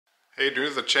Hey, new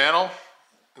to the channel,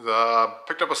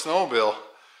 picked up a snowmobile.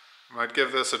 Might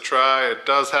give this a try. It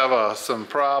does have some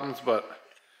problems, but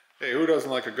hey, who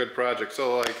doesn't like a good project?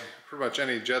 So like pretty much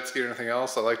any jet ski or anything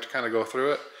else, I like to kind of go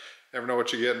through it. Never know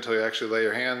what you get until you actually lay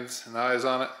your hands and eyes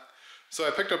on it. So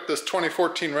I picked up this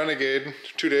 2014 Renegade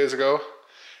 2 days ago.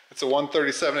 It's a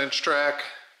 137-inch track,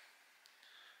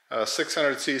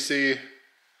 600cc,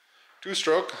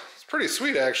 two-stroke. It's pretty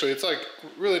sweet actually. It's like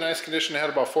really nice condition. It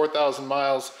had about 4,000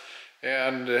 miles.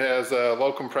 And it has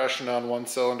low compression on one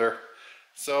cylinder.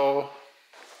 So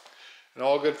in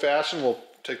all good fashion, we'll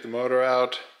take the motor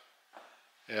out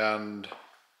and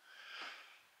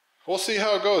we'll see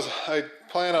how it goes. I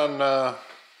plan on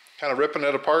kind of ripping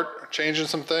it apart, changing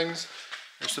some things.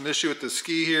 There's some issue with the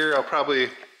ski here. I'll probably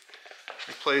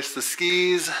replace the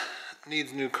skis.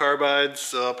 Needs new carbides,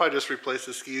 so I'll probably just replace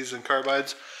the skis and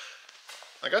carbides.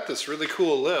 I got this really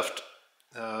cool lift,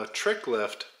 trick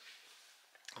lift.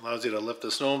 Allows you to lift the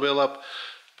snowmobile up,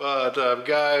 but a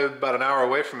guy about an hour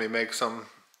away from me makes some,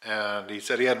 and he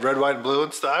said he had red, white, and blue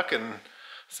in stock, and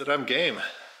said I'm game.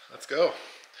 Let's go.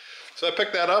 So I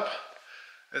picked that up.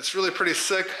 It's really pretty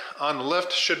sick on the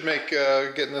lift. Should make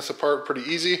getting this apart pretty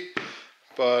easy,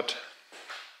 but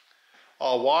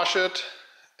I'll wash it,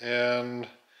 and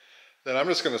then I'm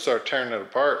just going to start tearing it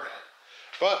apart.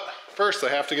 But first I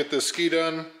have to get this ski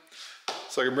done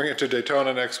so I can bring it to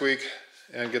Daytona next week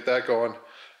and get that going.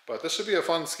 But this should be a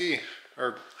fun ski,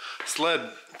 or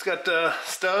sled. It's got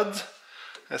studs,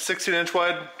 a 16-inch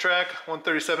wide track,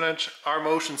 137-inch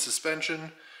R-Motion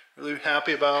suspension. Really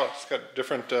happy about. It's got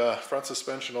different front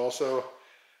suspension also.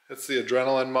 It's the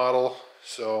Adrenaline model,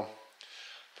 so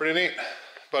pretty neat.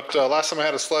 But last time I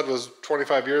had a sled was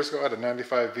 25 years ago. I had a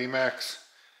 95 VMAX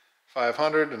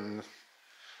 500, and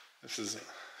this is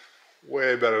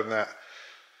way better than that.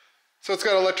 So it's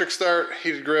got electric start,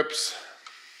 heated grips,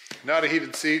 not a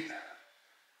heated seat.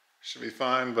 Should be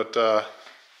fine, but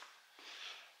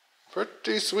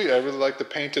pretty sweet. I really like the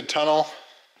painted tunnel.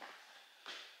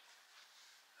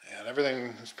 And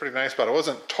everything is pretty nice about it. I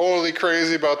wasn't totally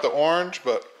crazy about the orange,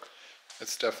 but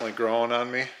it's definitely growing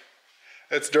on me.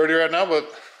 It's dirty right now,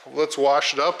 but let's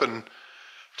wash it up and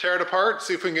tear it apart,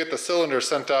 see if we can get the cylinder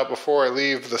sent out before I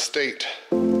leave the state.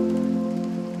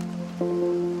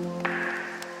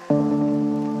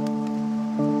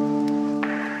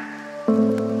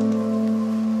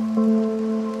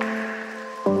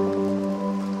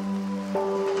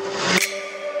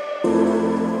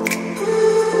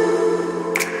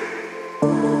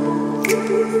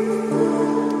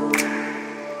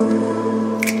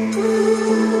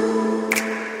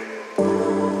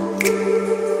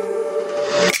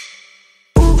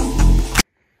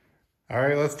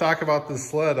 Let's talk about this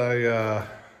sled. I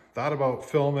thought about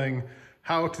filming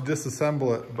how to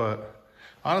disassemble it, but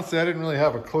honestly I didn't really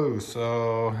have a clue,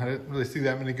 so I didn't really see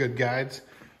that many good guides.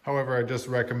 However, I just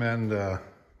recommend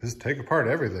just take apart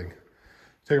everything.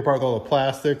 Take apart all the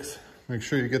plastics, make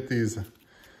sure you get these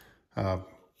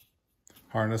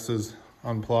harnesses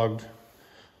unplugged.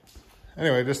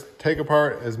 Anyway, just take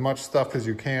apart as much stuff as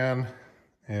you can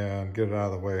and get it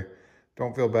out of the way.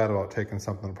 Don't feel bad about taking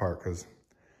something apart, because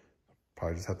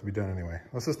probably just have to be done anyway.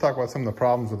 Let's just talk about some of the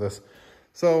problems with this.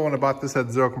 So when I bought this, it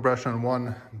had zero compression on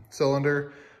one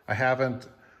cylinder. I haven't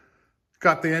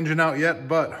got the engine out yet,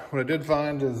 but what I did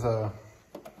find is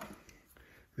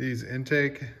these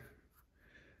intake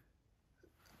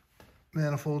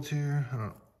manifolds here. I don't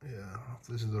know if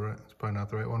this is the right, it's probably not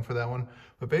the right one for that one.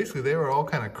 But basically they were all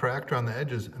kind of cracked around the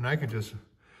edges, and I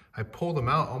pulled them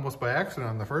out almost by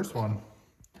accident on the first one.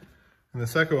 And the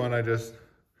second one I just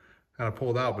kind of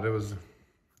pulled out, but it was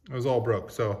all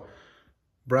broke. So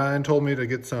Brian told me to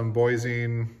get some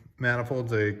Boisine manifolds.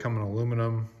 They come in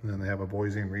aluminum, and then they have a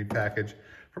Boisine reed package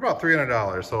for about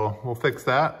 $300. So we'll fix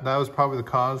that. That was probably the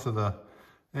cause of the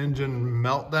engine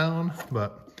meltdown,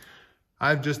 but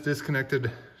I've just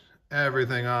disconnected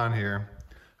everything on here.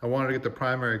 I wanted to get the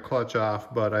primary clutch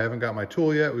off, but I haven't got my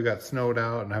tool yet. We got snowed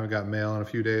out and I haven't got mail in a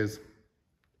few days.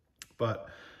 But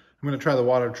I'm gonna try the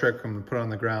water trick. I'm gonna put it on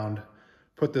the ground,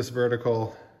 put this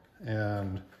vertical,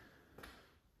 and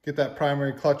get that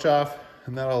primary clutch off,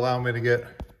 and that'll allow me to get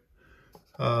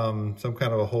some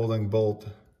kind of a holding bolt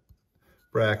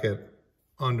bracket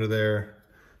under there.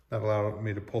 That'll allow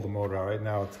me to pull the motor out. Right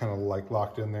now it's kind of like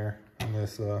locked in there in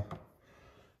this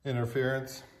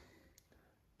interference.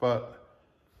 But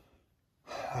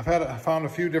I found a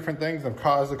few different things that have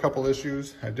caused a couple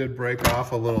issues. I did break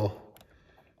off a little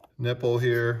nipple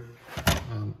here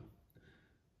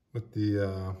with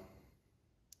the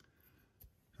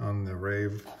on the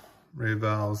rave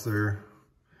valves there.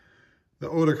 The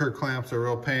ETEC clamps are a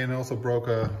real pain. I also broke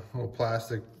a little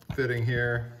plastic fitting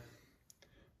here.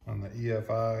 on the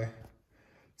EFI.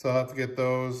 So I'll have to get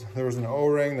those. There was an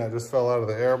O-ring that just fell out of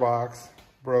the airbox,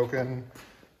 broken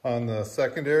on the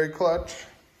secondary clutch.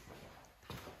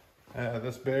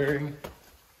 This bearing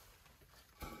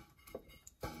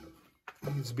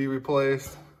needs to be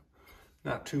replaced.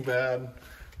 Not too bad.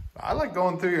 I like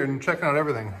going through here and checking out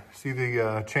everything. See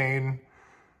the chain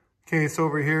case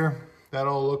over here? That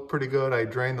all looked pretty good. I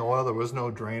drained the oil. There was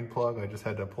no drain plug. I just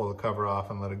had to pull the cover off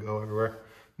and let it go everywhere.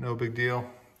 No big deal.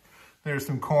 There's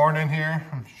some corn in here.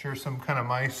 I'm sure some kind of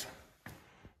mice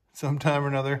sometime or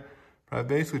another. But I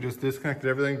basically just disconnected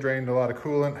everything, drained a lot of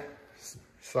coolant,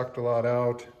 sucked a lot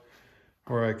out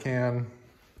where I can.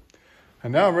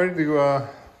 And now I'm ready to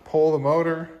pull the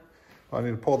motor. I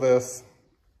need to pull this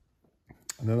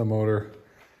and then the motor,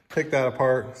 take that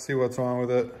apart, see what's wrong with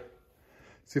it.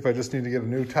 See if I just need to get a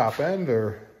new top end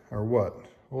or what.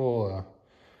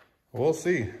 We'll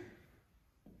see.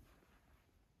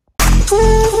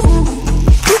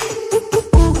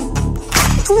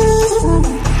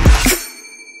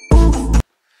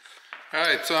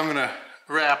 Alright, so I'm gonna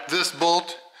wrap this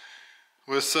bolt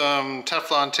with some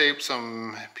Teflon tape,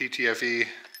 some PTFE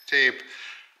tape.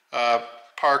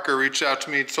 Parker reached out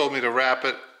to me, told me to wrap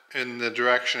it in the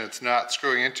direction it's not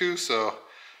screwing into, so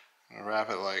I'm gonna wrap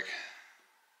it like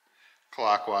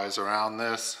clockwise around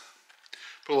this.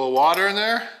 Put a little water in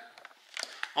there,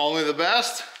 only the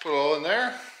best. Put a little in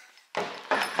there.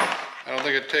 I don't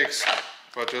think it takes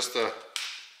but just a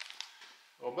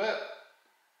little bit. I'm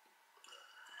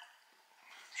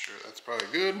sure that's probably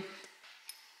good.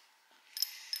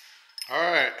 All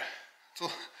right,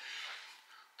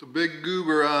 the big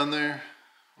goober on there.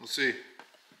 We'll see.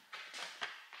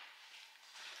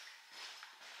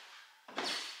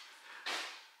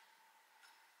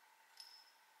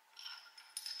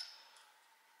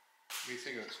 Me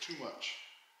thinking it's too much.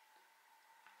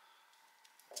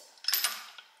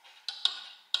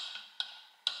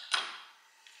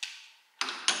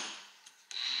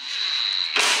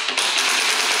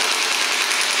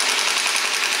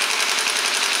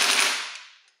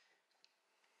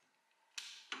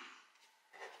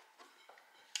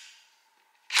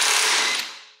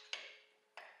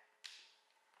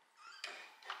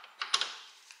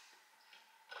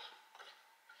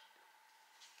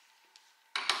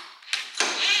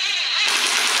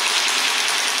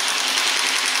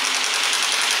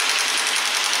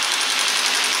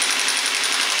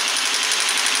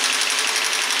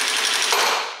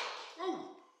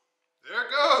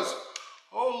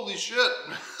 Holy shit.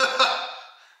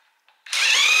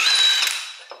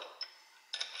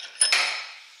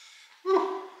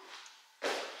 Whew.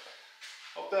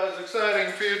 Hope that was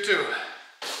exciting for you too.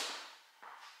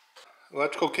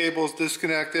 Electrical cable's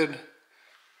disconnected.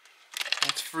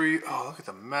 That's free. Oh, look at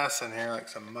the mess in here, like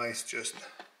some mice just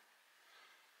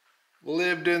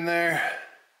lived in there.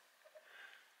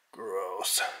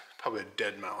 Gross. Probably a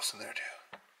dead mouse in there too.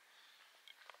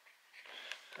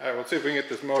 Alright, let's see if we can get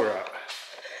this motor out.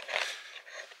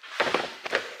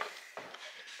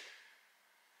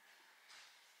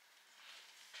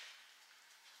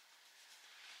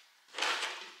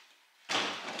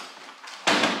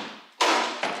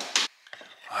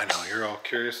 I know, you're all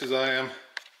curious as I am.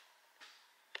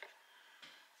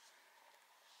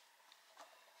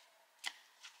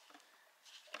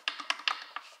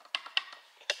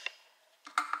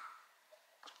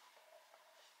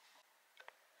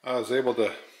 I was able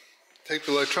to take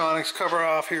the electronics cover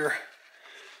off here.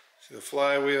 See the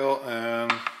flywheel,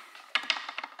 and I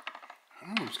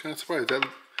don't know, I'm just kind of surprised. That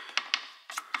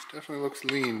definitely looks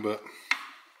lean, but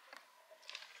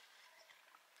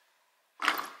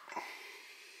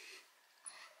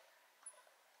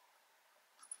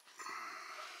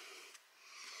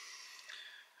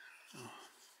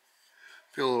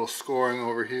feel a little scoring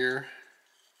over here.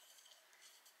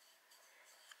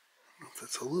 I don't know if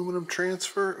that's aluminum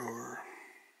transfer or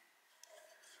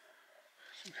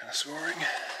some kind of scoring.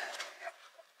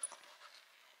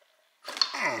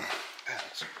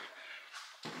 That's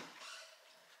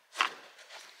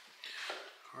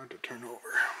hard to turn over.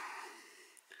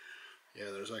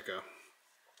 Yeah, there's like a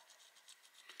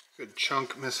good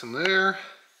chunk missing there.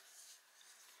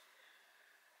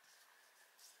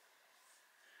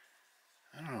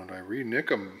 I don't know, did I re-nick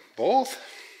them both?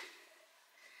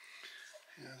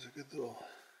 Yeah, there's a good little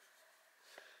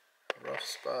rough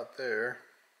spot there.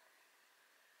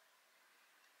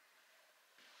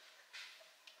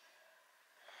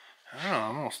 I don't know, I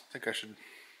almost think I should.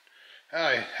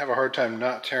 I have a hard time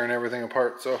not tearing everything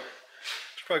apart, so I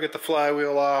should probably get the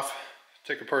flywheel off,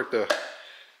 take apart the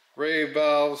rave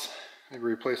valves, maybe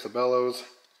replace the bellows,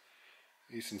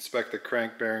 at least inspect the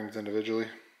crank bearings individually.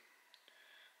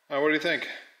 What do you think?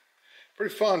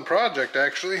 Pretty fun project,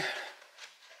 actually. Let's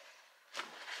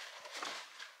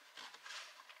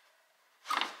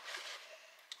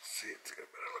see, let's get a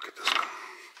better look at this one.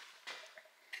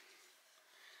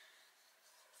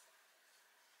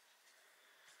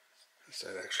 This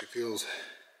side actually feels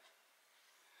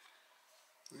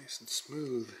nice and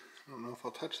smooth. I don't know if I'll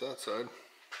touch that side.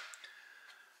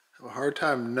 I have a hard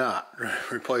time not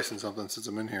replacing something since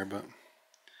I'm in here, but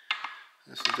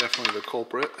this is definitely the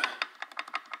culprit.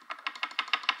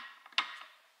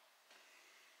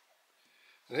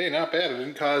 But hey, not bad. It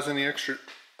didn't cause any extra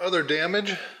other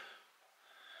damage.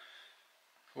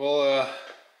 We'll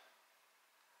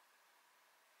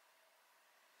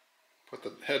put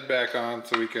the head back on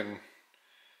so we can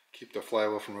keep the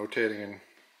flywheel from rotating and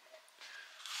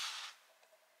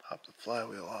pop the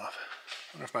flywheel off.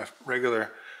 I wonder if my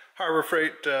regular Harbor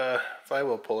Freight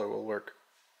flywheel puller will work.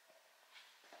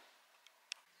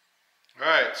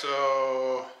 Alright,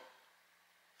 so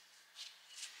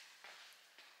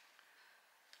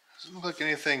doesn't look like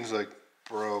anything's like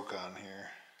broke on here.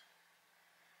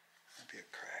 Might be a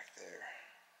crack there.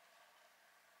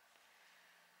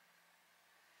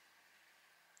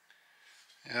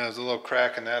 Yeah, there's a little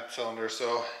crack in that cylinder,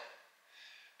 so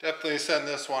definitely send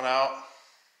this one out.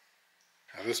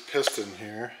 Now this piston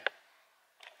here,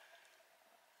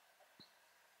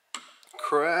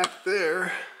 crack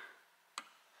there,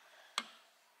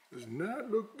 does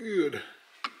not look good.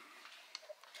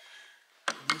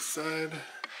 On this side,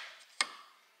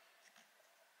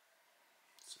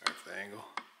 sorry for the angle,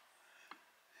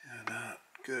 yeah, not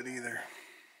good either.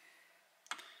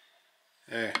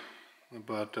 Hey,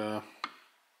 but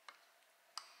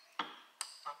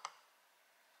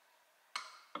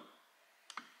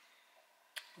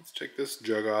let's take this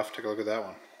jug off, take a look at that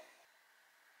one.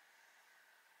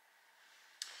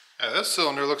 Yeah, this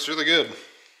cylinder looks really good.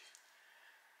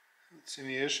 Don't see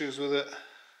any issues with it.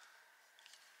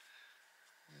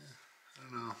 Yeah, I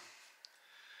don't know.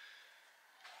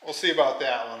 We'll see about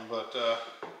that one, but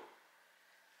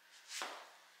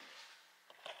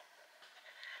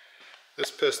this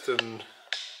piston,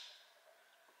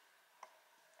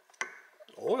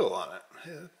 oil on it.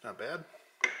 Yeah, not bad.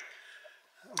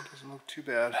 That one doesn't look too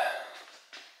bad.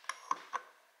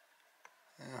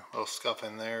 Yeah, a little scuff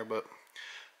in there, but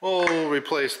we'll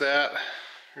replace that.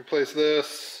 Replace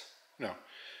this. No.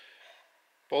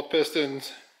 Both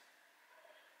pistons.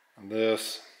 And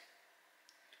this.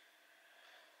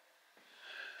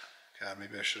 God,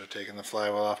 maybe I should have taken the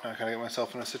flywheel off. Now I kind of get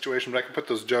myself in a situation, but I can put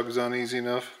those jugs on easy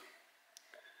enough.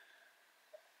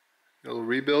 A little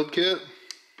rebuild kit.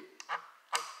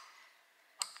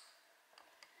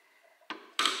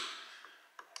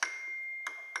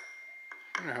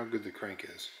 I wonder how good the crank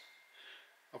is.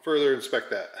 I'll further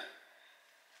inspect that.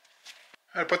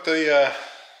 I put the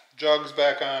jugs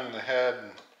back on in the head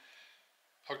and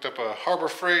hooked up a Harbor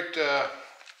Freight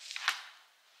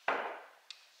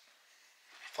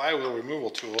flywheel removal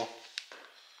tool. Let's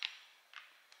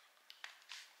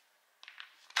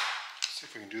see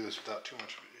if we can do this without too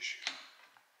much of an issue.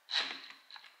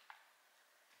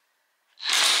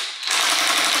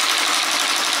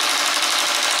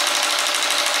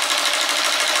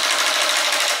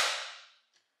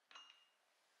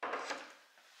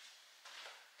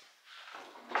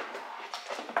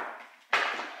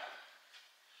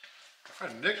 My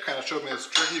friend Nick kind of showed me this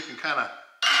trick. You can kind of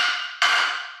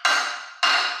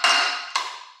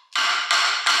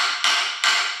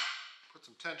put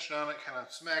some tension on it, kind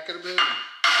of smack it a bit. And not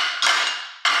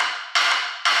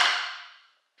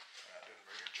doing a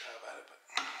very good job at it, but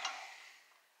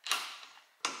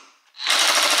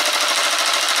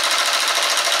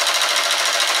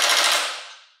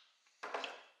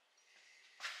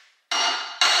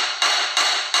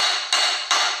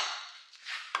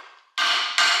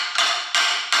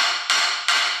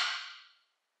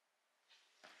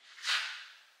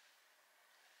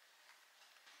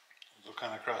it's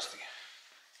kind of crusty.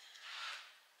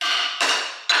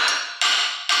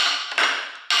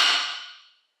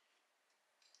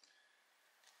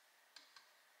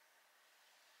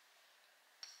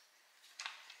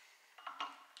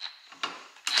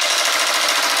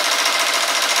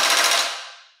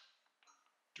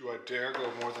 Do I dare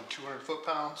go more than 200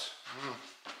 foot-pounds?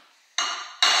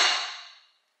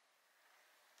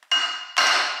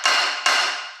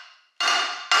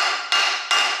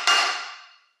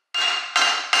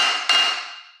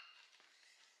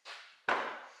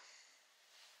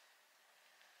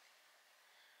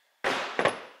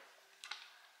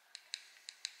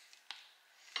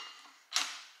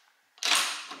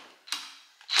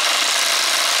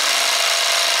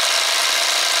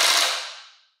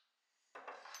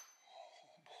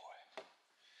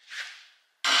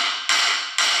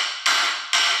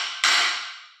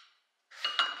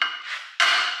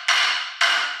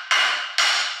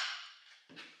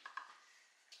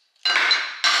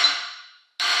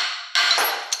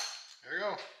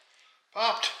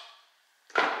 Popped.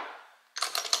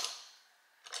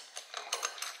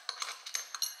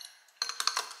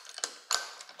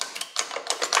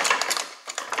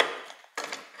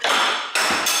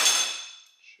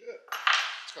 Shit.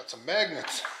 It's got some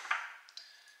magnets.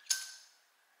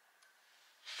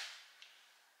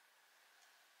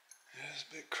 It's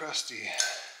a bit crusty.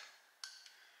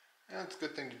 That's a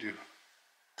good thing to do.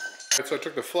 Right, so I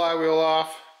took the flywheel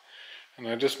off and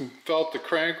I just felt the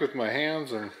crank with my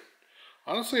hands, and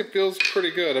honestly it feels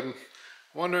pretty good. I'm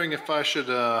wondering if I should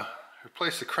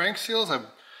replace the crank seals. I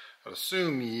would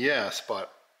assume yes,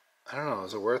 but I don't know,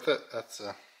 is it worth it? That's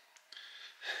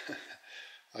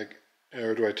like,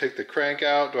 or do I take the crank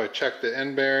out? Do I check the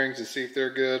end bearings to see if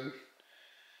they're good?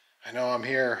 I know I'm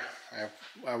here.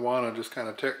 I want to just kind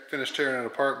of finish tearing it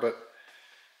apart, but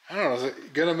I don't know, is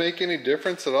it gonna make any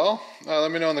difference at all?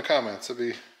 Let me know in the comments. It'd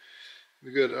be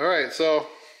good. All right, so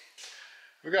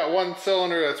we got one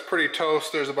cylinder that's pretty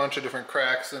toast. There's a bunch of different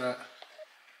cracks in it.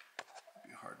 It'd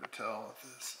be hard to tell with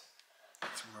this.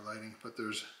 Get some more lighting, but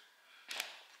there's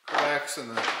cracks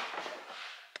in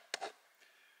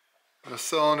the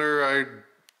cylinder. I'm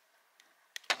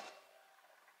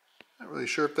not really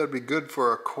sure if that'd be good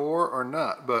for a core or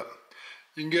not, but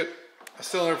you can get a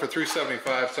cylinder for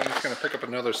 $375, so I'm just going to pick up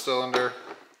another cylinder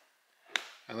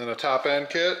and then a top end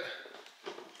kit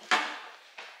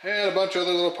and a bunch of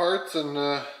other little parts, and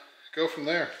go from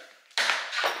there.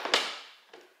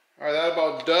 Alright, that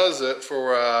about does it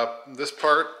for this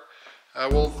part.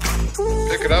 We'll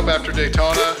pick it up after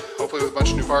Daytona, hopefully with a bunch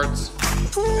of new parts,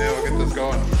 and we'll get this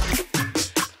going.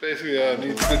 Basically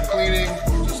needs good cleaning,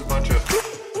 just a bunch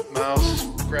of mouse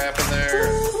scrap in there,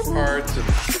 and parts,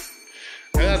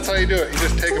 and that's how you do it. You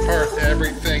just take apart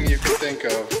everything you can think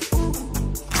of.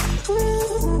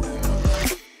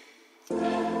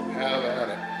 Have at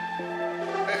it.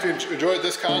 If you enjoyed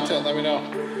this content, let me know.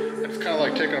 It's kind of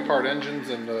like taking apart engines,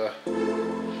 and I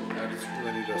just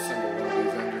really need to assemble one of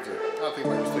these engines. I think I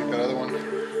might just take that other one,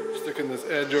 stick in this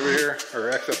edge over here,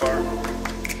 or XFR,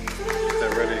 get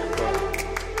that ready. But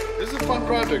this is a fun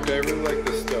project. I really like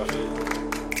this stuff.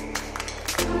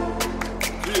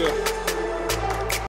 See ya.